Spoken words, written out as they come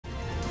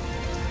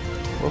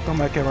Welcome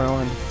back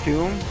everyone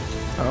to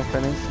Final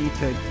Fantasy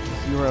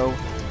Type-0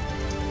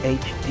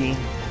 HD.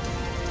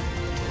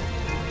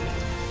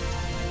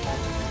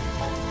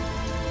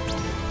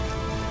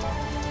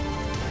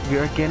 We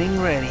are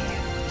getting ready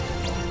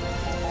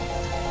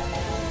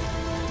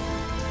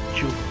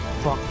to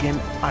fucking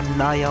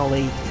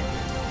annihilate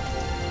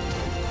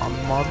a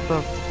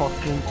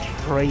motherfucking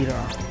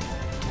traitor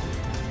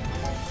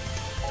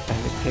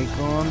and to take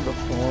on the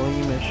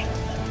following mission.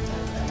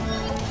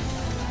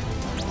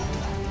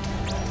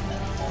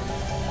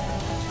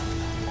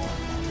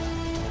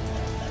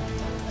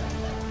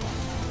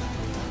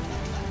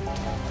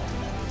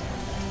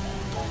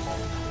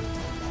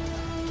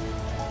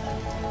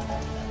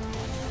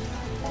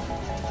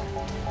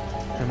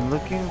 I'm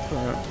looking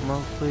for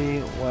mostly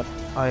what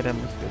item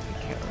is good to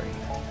carry.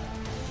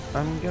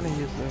 I'm gonna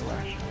use the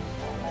ration.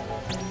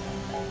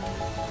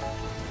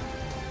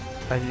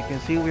 As you can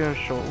see, we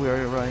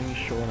are running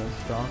short on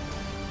stock.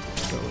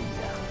 So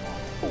yeah.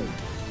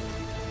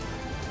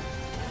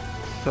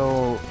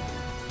 So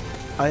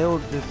I'll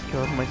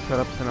discuss my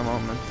setups in a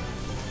moment.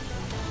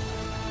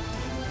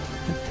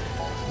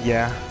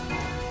 Yeah.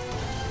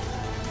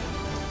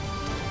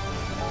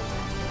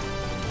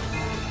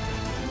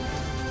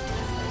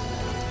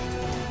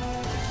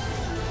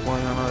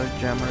 Another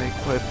jammer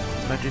equipped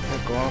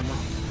Magitech armor.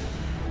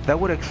 That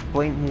would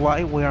explain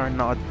why we are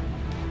not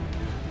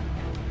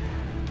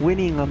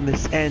winning on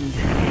this end.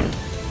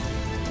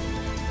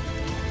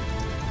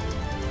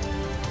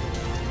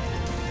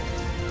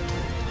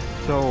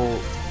 So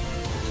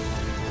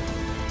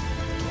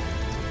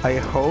I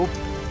hope,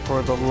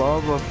 for the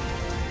love of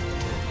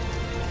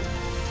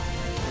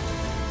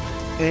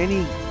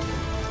any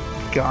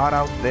god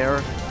out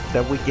there,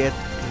 that we get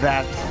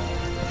that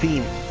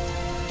theme.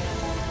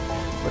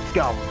 Let's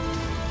go.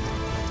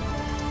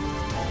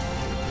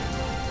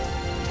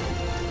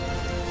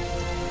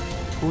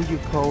 Who you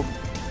call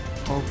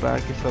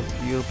back is up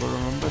to you, but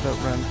remember that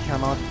Rem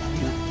cannot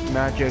use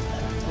magic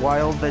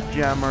while the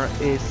jammer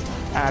is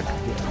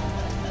active.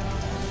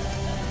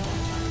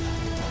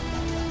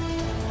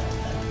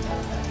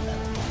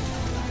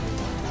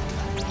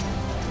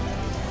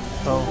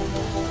 So,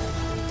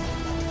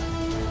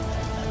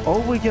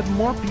 oh, we get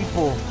more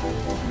people.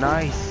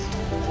 Nice.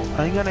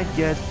 I'm gonna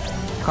get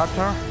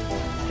Qatar.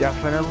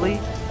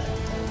 Definitely.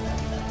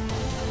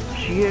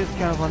 She is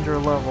kind of under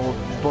leveled,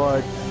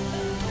 but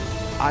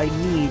I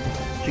need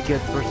to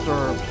get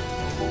preserved.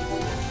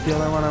 The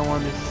other one I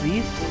want is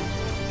Cease,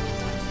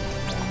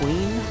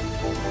 Queen,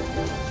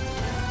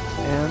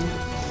 and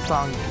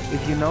Sung.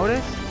 If you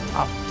notice,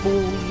 a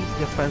fully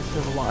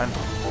defensive lineup.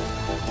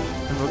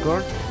 In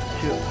regard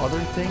to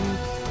other things,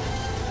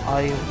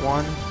 I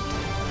want,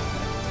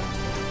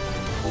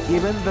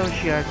 even though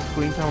she had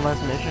screen time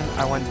last mission,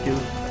 I want Deuce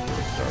as a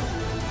reserve.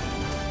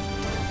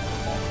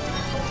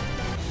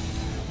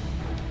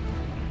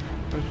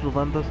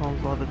 Rwanda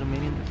sounds like the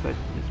Dominion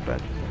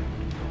dispatches.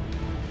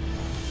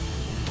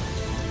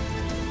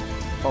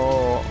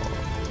 Oh,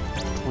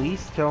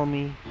 please tell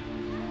me.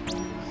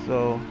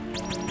 So,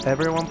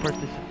 everyone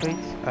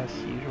participates as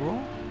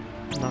usual.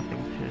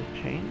 Nothing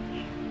to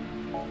change.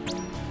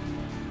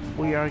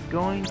 We are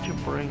going to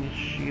bring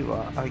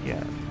Shiva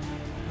again.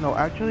 No,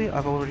 actually,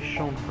 I've already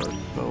shown her.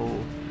 So,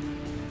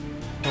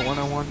 the one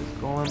I want is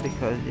gone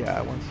because, yeah,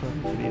 I want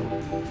something to be able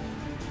to.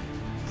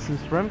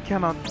 Since Rem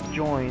cannot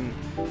join,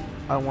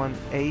 I want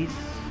Ace,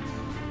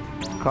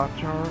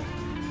 Qatar,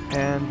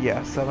 and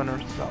yeah, 7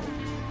 herself.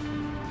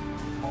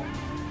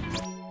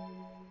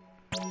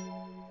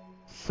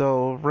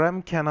 So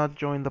Rem cannot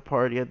join the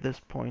party at this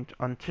point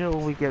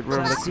until we get rid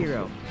of the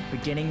Type-0,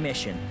 beginning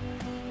mission.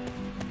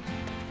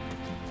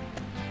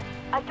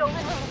 Adolan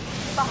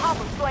released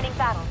Bahamut joining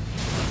battle.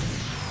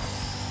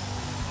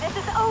 This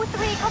is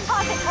O3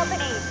 Composite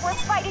Company. We're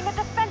fighting a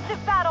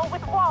defensive battle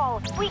with Wall.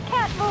 We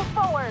can't move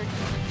forward.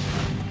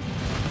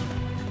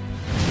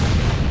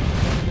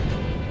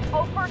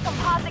 O4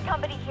 Composite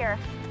Company here.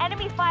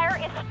 Enemy fire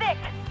is thick.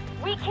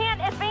 We can't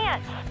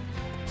advance.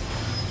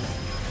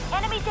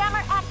 Enemy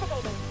jammer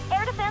activated.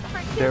 Air defense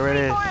for 2,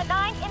 3, 4, and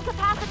 9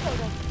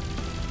 incapacitated.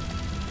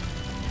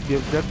 The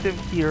objective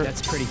here,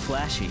 that's pretty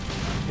flashy,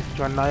 is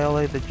to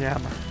annihilate the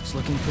jammer. It's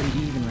looking pretty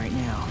even right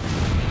now.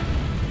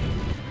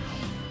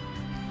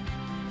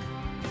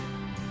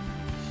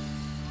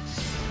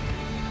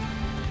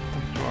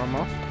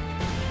 Armor.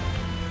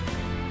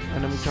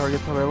 Enemy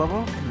targets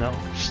available? No.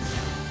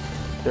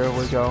 There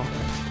we go.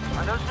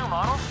 Are those new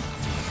models?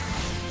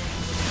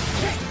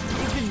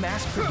 They've been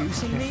mass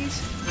producing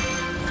these?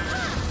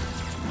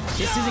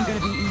 This isn't gonna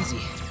be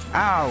easy.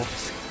 Ow!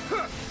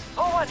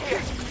 Hold on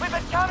here! We've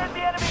encountered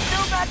the enemy's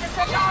new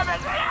Magitech armor!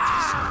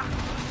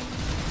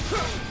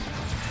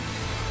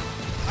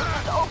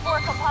 The O4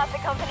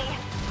 Composite Company.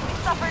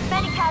 We've suffered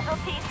many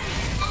casualties.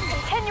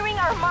 Continuing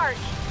our march.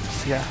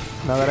 Yeah,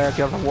 now that I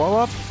got the wall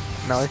up,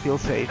 now I feel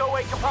safe. Go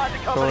away,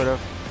 Composite Company! Sort of.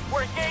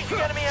 We're engaging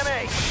enemy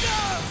MA!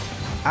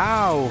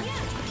 Ow!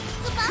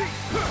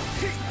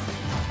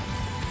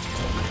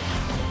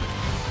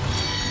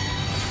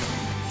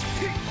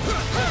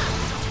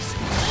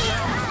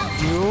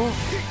 You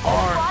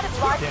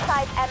squad of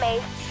large-size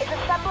MAs is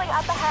assembling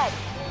up ahead.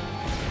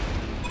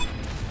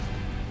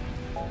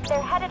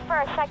 They're headed for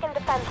our second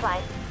defense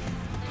line.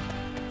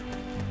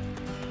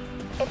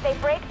 If they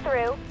break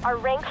through, our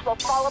ranks will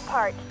fall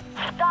apart.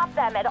 Stop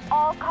them at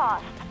all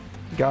costs.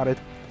 Got it.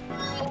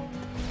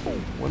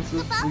 Once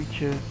this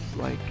reaches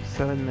like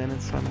 7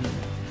 minutes, I'm in.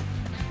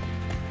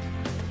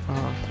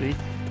 Oh, sweet.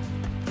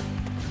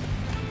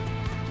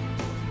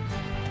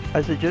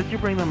 I suggest you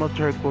bring the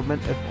military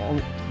equipment if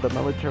only the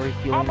military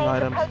healing MAs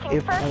items, approaching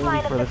if first only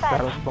line for of the defense.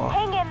 status bar.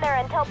 Hang in there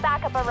until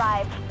backup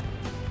arrives.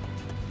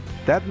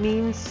 That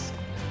means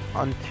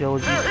until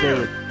you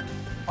say it.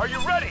 Are you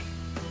ready?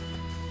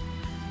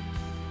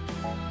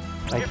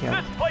 I If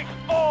can't. this place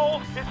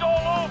falls, it's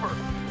all over.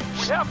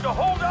 We have to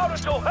hold out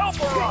until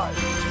help arrives.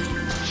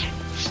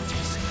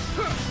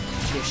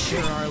 There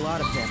sure are a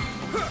lot of them.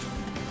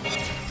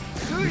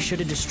 We should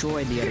have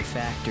destroyed the other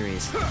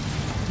factories.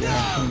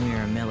 Yeah, when we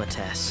were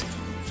Milites.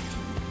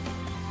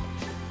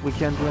 We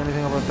can't do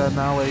anything about that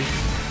now, eh?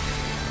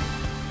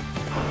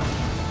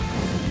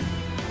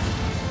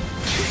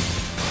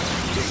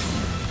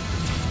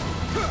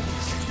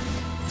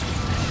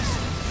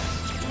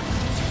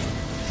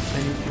 I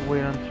need to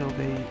wait until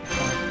they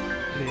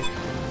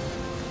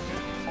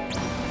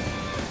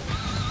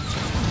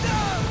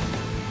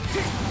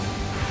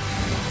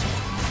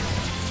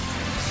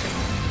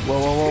Whoa,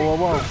 whoa, whoa, whoa,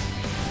 whoa.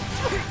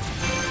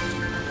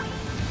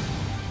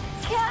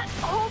 Can't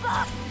hold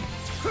up.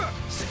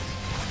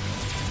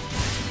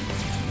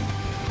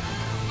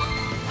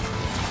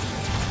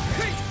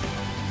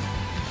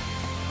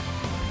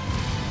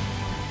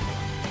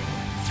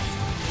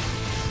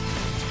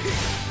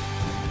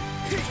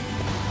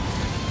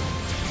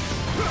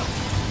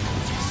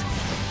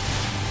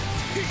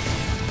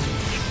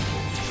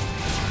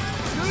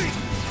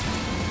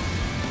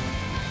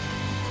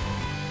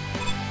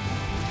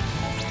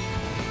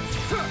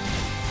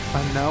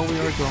 And now we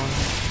are going.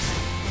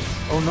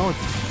 Oh no!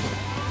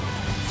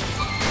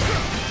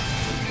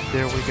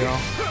 There we go.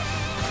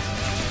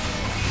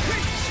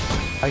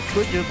 I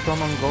could just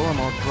summon Golem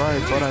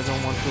outright, but I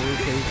don't want to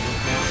replace this.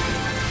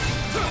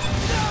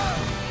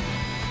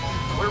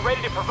 We're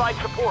ready to provide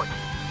support.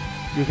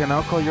 You can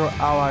now call your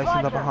allies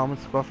in the Roger. Bahamut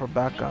squad for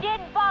backup.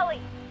 Begin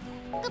volley.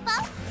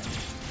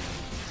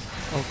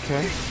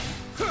 Okay.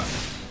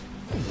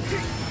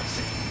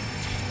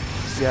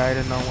 Yeah, I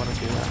did not want to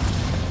do that.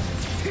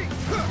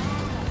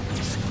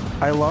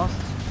 I lost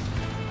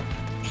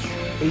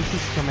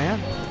Ace's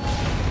command.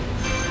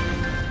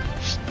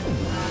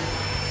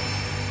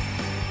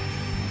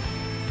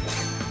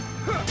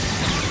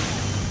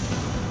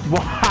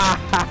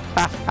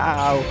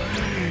 Wow!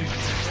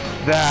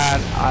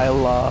 That I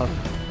love.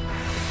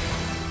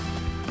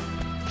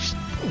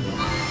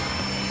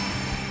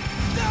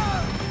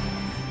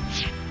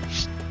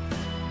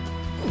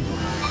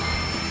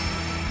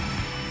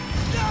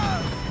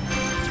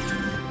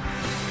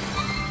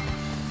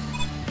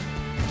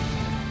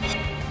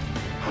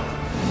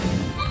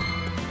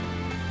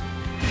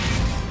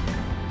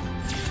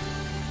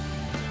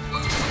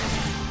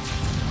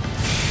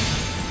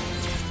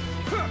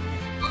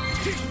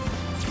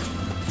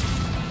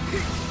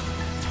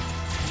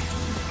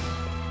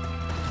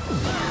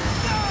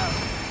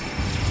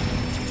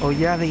 Oh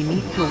yeah, they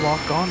need to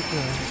walk onto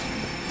it.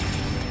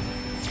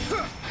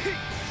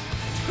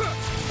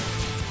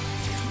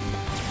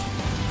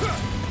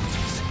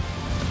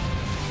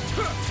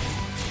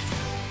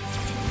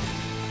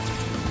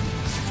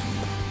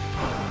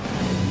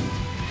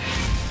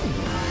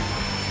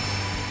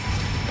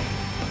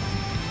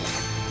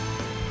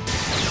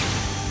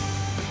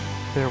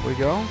 There we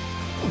go.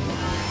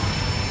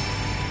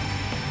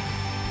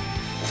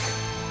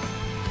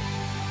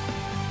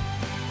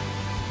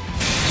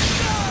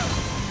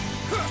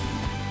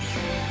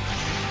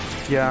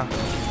 Yeah.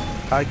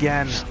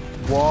 Again,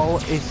 wall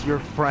is your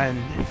friend.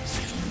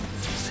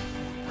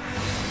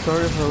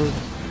 Sorry if it was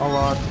a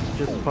lot,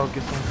 just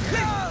focusing.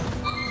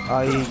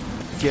 I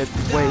get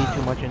way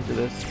too much into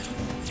this.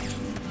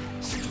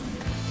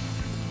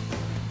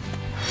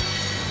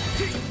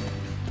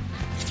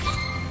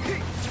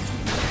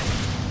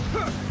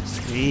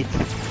 Sweet.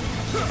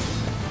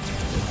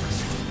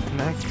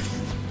 Next,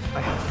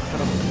 I have to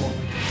set up the wall.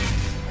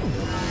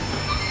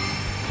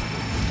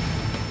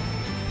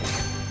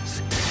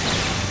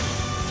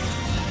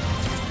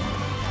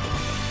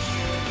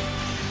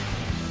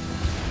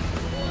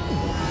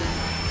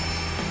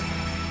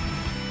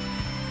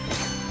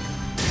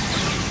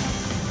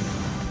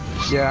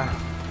 Yeah,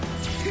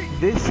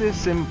 this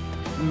is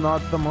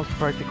not the most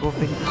practical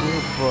thing to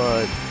do,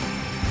 but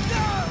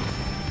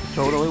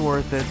totally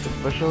worth it,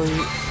 especially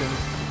since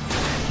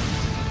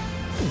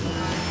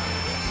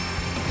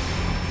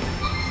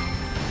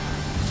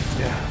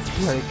yeah,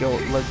 let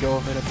go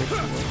of it a bit too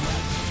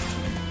late.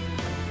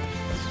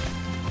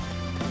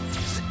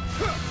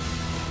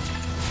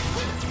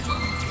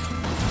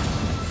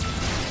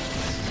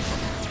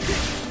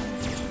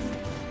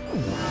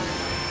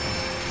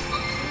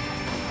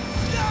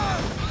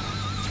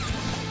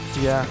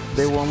 Yeah,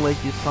 they won't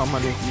let you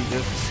summon if you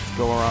just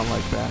go around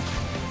like that.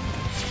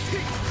 That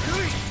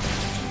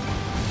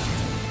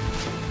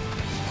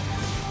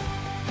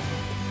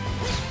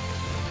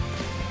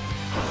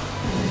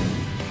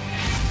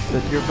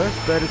your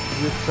best bet is to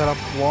just set up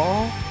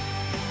wall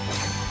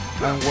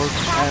and work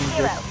and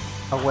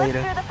just await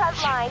it through the front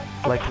line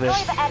and like destroy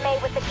this. the MA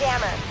with the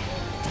jammer.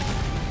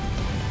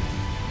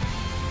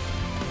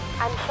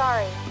 I'm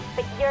sorry,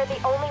 but you're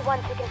the only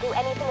ones who can do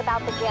anything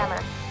about the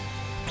jammer.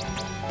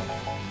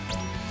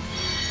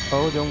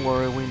 Oh, don't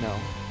worry, we know.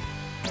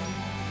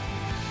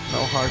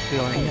 No hard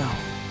feelings. I know.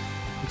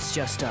 It's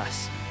just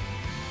us.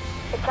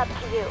 It's up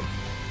to you.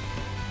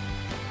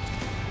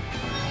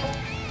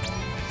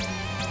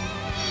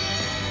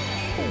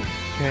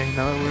 Okay,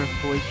 now that we're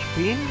full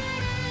HP,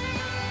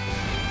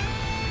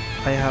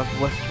 I have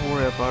less to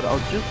worry about. I'll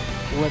just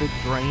let it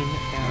drain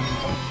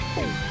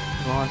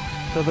and go on.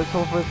 So that's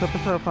all for this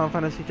episode of Final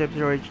Fantasy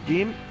Type-0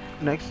 HD.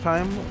 Next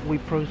time we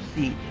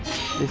proceed.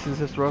 This is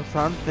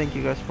Rosan. Thank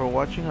you guys for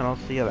watching, and I'll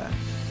see you then.